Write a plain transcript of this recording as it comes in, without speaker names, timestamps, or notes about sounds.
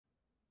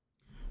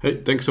Hey,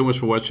 thanks so much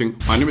for watching.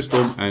 My name is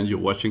Tom and you're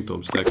watching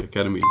Tom's Tech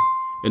Academy.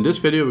 In this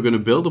video we're going to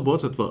build a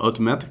bot that will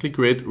automatically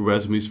create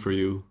resumes for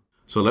you.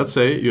 So let's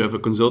say you have a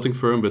consulting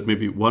firm with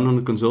maybe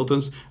 100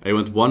 consultants and you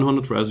want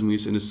 100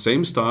 resumes in the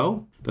same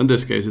style, then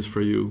this case is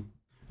for you.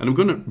 And I'm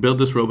going to build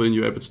this robot in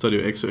UiPath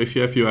Studio X. So if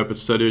you have UiPath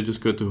Studio,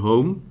 just go to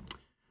Home,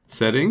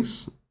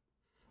 Settings,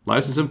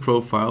 License and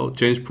Profile,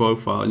 change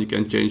profile, and you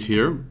can change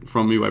here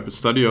from UiPath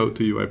Studio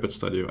to UiPath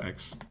Studio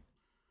X.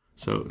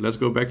 So let's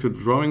go back to the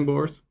drawing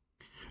board.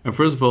 And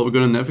first of all, we're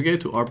going to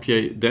navigate to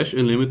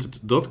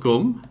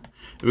rpa-unlimited.com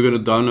and we're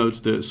going to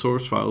download the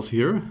source files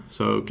here.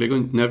 So click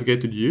on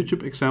navigate to the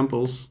YouTube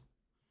examples.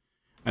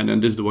 And then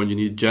this is the one you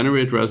need,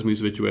 generate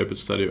resumes with UiPath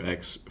Studio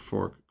X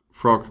for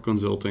Frog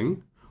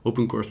Consulting,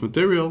 open course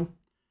material.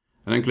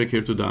 And then click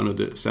here to download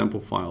the sample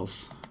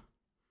files.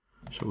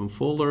 Show in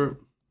folder,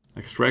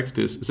 extract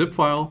this zip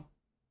file.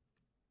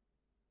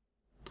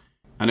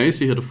 And then you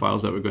see here the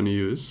files that we're going to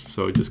use.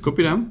 So just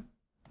copy them.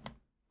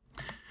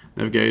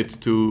 Navigate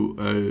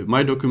to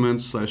My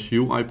Documents /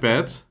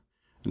 UiPath,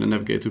 and then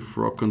navigate to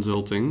Frog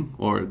Consulting,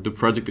 or the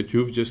project that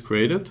you've just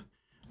created.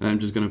 And I'm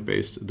just going to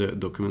paste the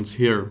documents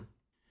here.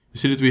 You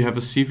see that we have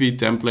a CV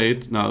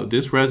template. Now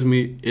this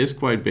resume is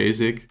quite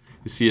basic.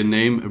 You see a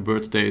name, a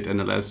birth date, and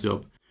a last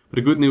job. But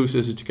the good news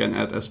is that you can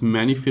add as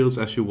many fields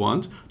as you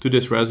want to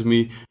this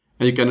resume,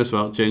 and you can as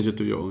well change it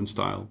to your own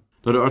style.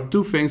 Now there are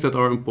two things that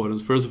are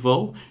important. First of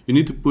all, you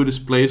need to put as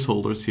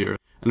placeholders here.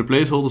 And the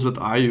placeholders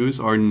that I use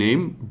are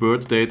name,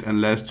 birth date,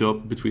 and last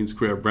job between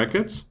square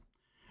brackets.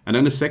 And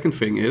then the second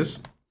thing is,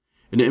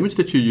 in the image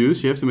that you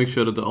use, you have to make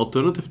sure that the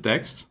alternative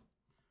text,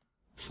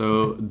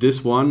 so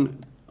this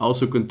one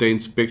also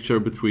contains picture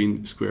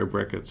between square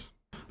brackets.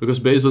 Because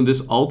based on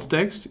this alt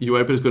text,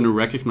 UiPath is going to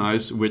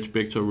recognize which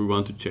picture we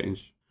want to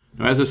change.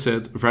 Now, as I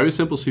said, a very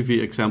simple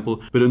CV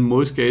example, but in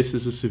most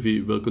cases, the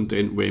CV will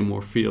contain way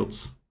more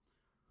fields.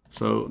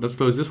 So let's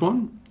close this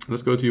one.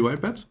 Let's go to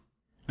UiPath.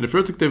 And the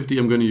first activity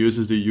I'm going to use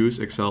is the use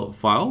Excel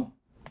file.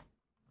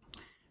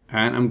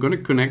 And I'm going to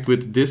connect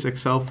with this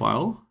Excel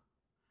file,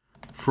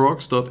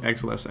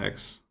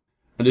 frogs.xlsx.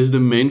 And this is the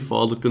main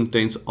file that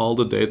contains all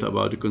the data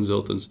about the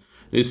consultants.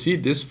 You see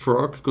this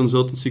Frog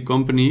consultancy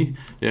company,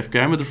 they have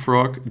Kermit the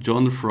Frog,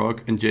 John the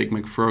Frog, and Jake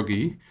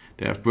McFroggy.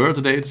 They have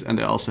birth dates and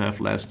they also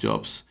have last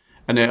jobs.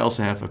 And they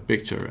also have a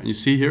picture. And you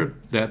see here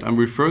that I'm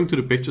referring to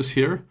the pictures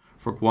here,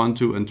 Frog 1,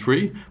 2, and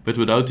 3, but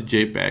without the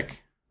JPEG.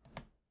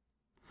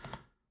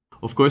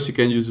 Of course, you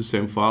can use the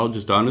same file,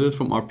 just download it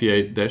from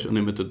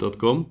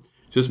rpa-unlimited.com.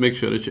 Just make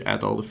sure that you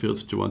add all the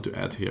fields that you want to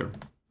add here.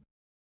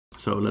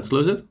 So let's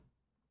close it.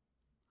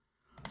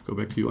 Go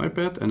back to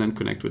UiPath and then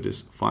connect with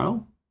this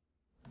file.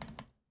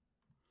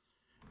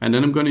 And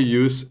then I'm going to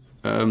use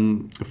a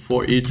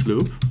for each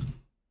loop.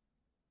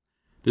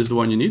 This is the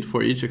one you need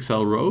for each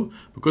Excel row,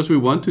 because we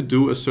want to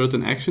do a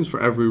certain actions for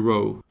every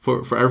row.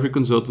 For every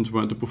consultant, we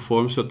want to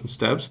perform certain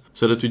steps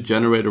so that we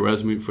generate a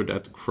resume for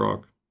that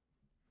frog.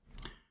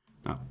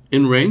 Now,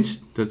 in range,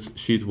 that's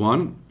sheet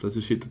 1, that's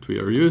the sheet that we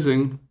are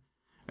using.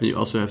 And you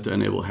also have to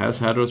enable has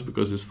headers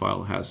because this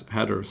file has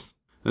headers.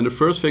 Then the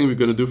first thing we're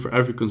going to do for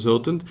every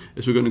consultant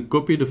is we're going to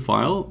copy the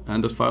file,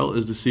 and the file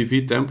is the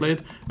CV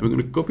template, and we're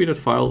going to copy that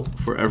file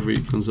for every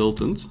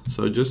consultant.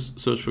 So just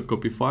search for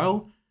copy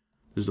file.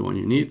 This is the one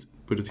you need,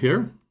 put it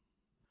here.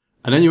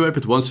 And then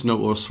UiPath wants to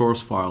know our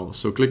source file.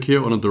 So click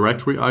here on a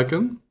directory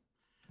icon,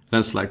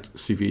 then select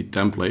CV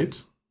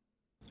template.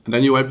 And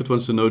then UiPath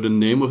wants to know the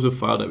name of the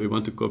file that we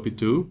want to copy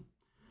to.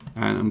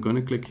 And I'm going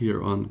to click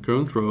here on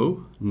current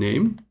row,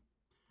 name.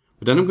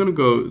 But then I'm going to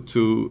go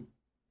to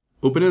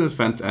open an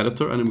advanced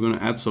editor and I'm going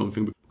to add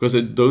something, because I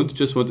don't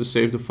just want to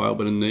save the file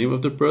by the name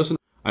of the person.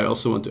 I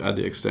also want to add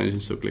the extension.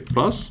 So click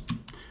plus,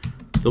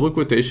 double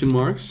quotation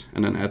marks,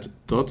 and then add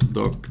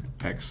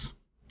 .docx.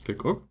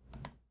 Click OK.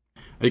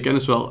 And you can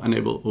as well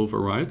enable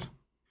override.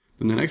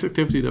 Then the next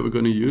activity that we're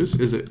going to use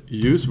is a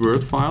use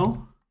Word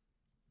file.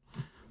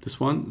 This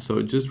one,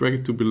 so just drag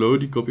it to below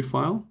the copy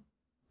file,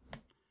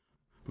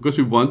 because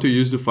we want to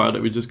use the file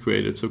that we just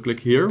created. So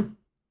click here,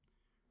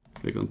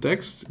 click on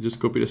text, just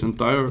copy this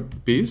entire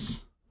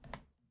piece,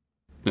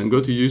 then go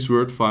to use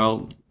Word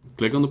file,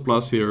 click on the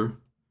plus here,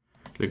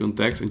 click on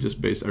text, and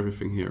just paste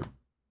everything here.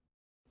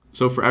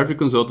 So for every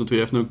consultant, we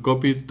have now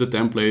copied the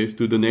template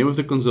to the name of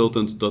the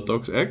consultant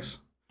 .docx.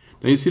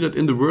 Then you see that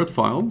in the Word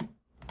file,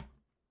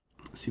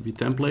 CV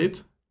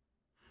template,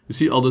 you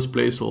see all those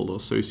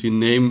placeholders. So you see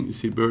name, you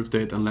see birth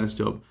date, and last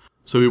job.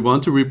 So we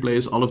want to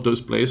replace all of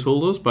those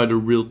placeholders by the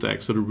real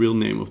text, so the real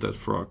name of that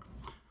frog.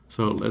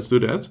 So let's do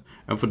that.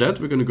 And for that,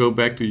 we're going to go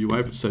back to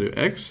UiPath Studio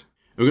X.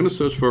 We're going to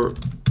search for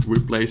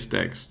replace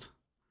text.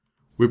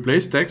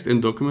 Replace text in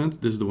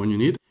document, this is the one you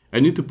need. I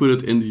need to put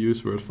it in the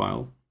use Word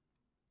file.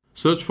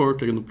 Search for,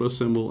 click on the plus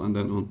symbol, and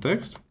then on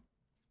text.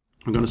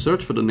 I'm going to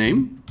search for the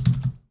name.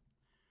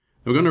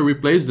 We're going to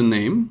replace the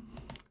name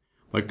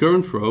by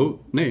current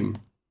row, name.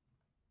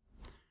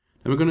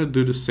 And we're going to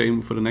do the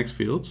same for the next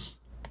fields.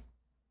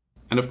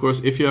 And of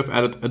course, if you have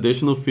added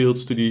additional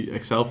fields to the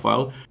Excel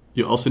file,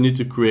 you also need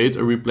to create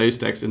a replace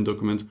text in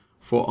document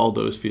for all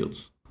those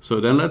fields. So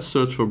then let's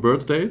search for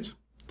birth date,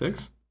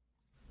 text.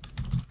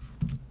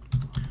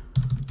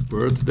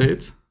 birth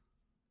date.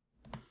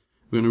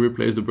 We're going to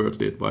replace the birth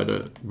date by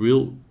the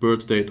real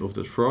birth date of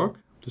the frog,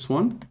 this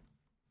one.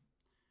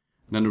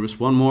 And then there is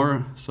one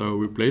more, so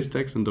replace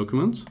text and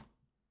document.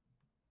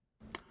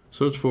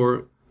 Search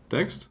for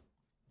text,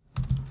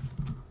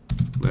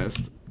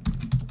 last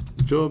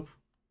job.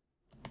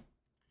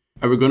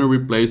 And we're going to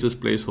replace this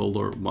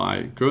placeholder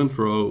by current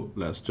row,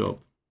 last job.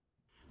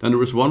 Then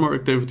there is one more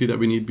activity that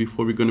we need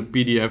before we're going to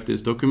PDF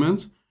this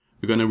document.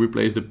 We're going to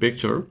replace the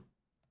picture.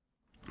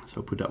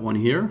 So put that one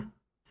here.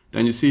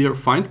 Then you see here,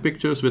 find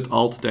pictures with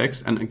alt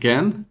text. And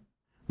again,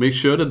 make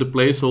sure that the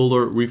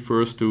placeholder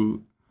refers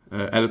to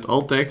edit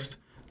alt text,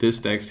 this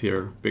text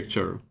here,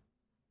 picture.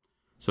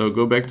 So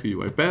go back to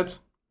UiPath.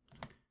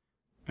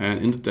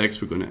 And in the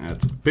text, we're going to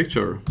add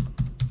picture.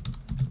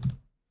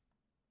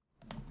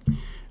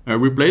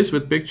 Replace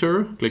with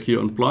picture, click here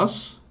on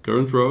plus,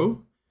 current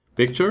row,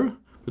 picture.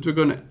 But we're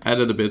going to add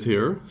it a bit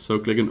here. So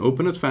click on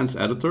Open Advanced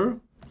Editor.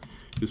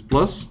 Use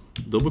plus,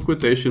 double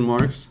quotation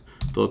marks,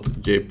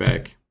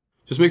 .jpeg.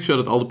 Just make sure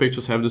that all the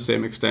pictures have the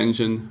same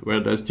extension,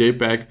 whether that's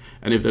JPEG,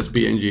 and if that's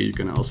PNG, you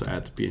can also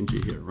add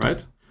PNG here,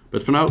 right?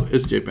 But for now,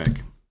 it's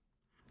JPEG.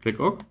 Click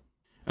OK.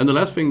 And the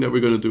last thing that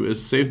we're going to do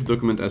is save the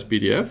document as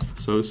PDF.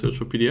 So search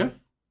for PDF.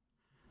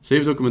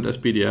 Save document as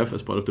PDF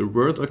as part of the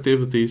Word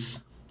activities.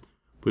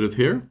 Put it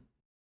here.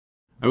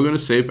 And we're going to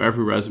save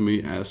every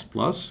resume as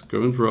plus,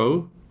 current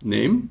row,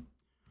 name.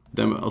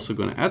 Then we're also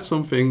going to add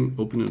something,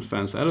 open an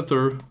advanced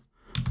editor,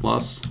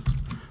 plus,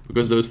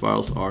 because those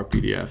files are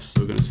PDFs.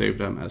 So we're going to save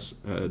them as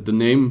the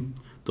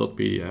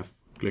name.pdf.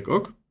 Click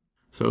OK.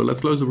 So let's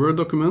close the Word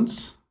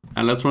documents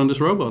and let's run this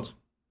robot.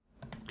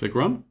 Click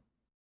Run.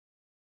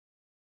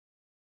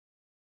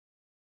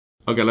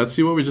 Okay, let's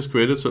see what we just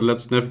created. So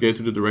let's navigate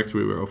to the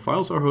directory where our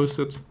files are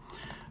hosted.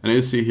 And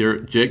you see here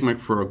Jake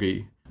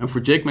McFroggy. And for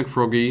Jake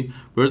McFroggy,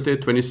 birthday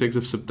 26th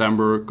of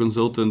September,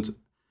 consultant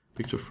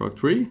picture frog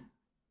 3.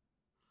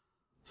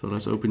 So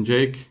let's open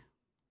Jake.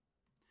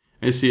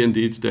 And you see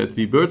indeed that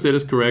the birth date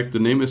is correct, the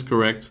name is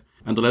correct,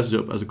 and the last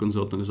job as a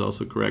consultant is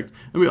also correct.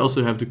 And we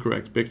also have the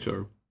correct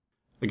picture.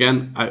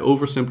 Again, I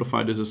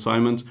oversimplified this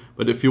assignment,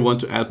 but if you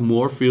want to add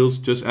more fields,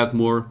 just add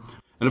more.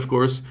 And of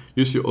course,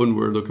 use your own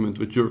Word document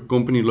with your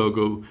company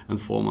logo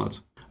and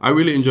format. I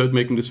really enjoyed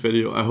making this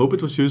video. I hope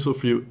it was useful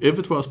for you. If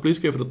it was, please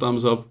give it a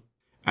thumbs up.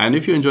 And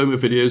if you enjoy my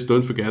videos,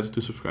 don't forget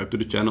to subscribe to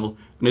the channel.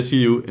 And I see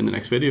you in the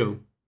next video.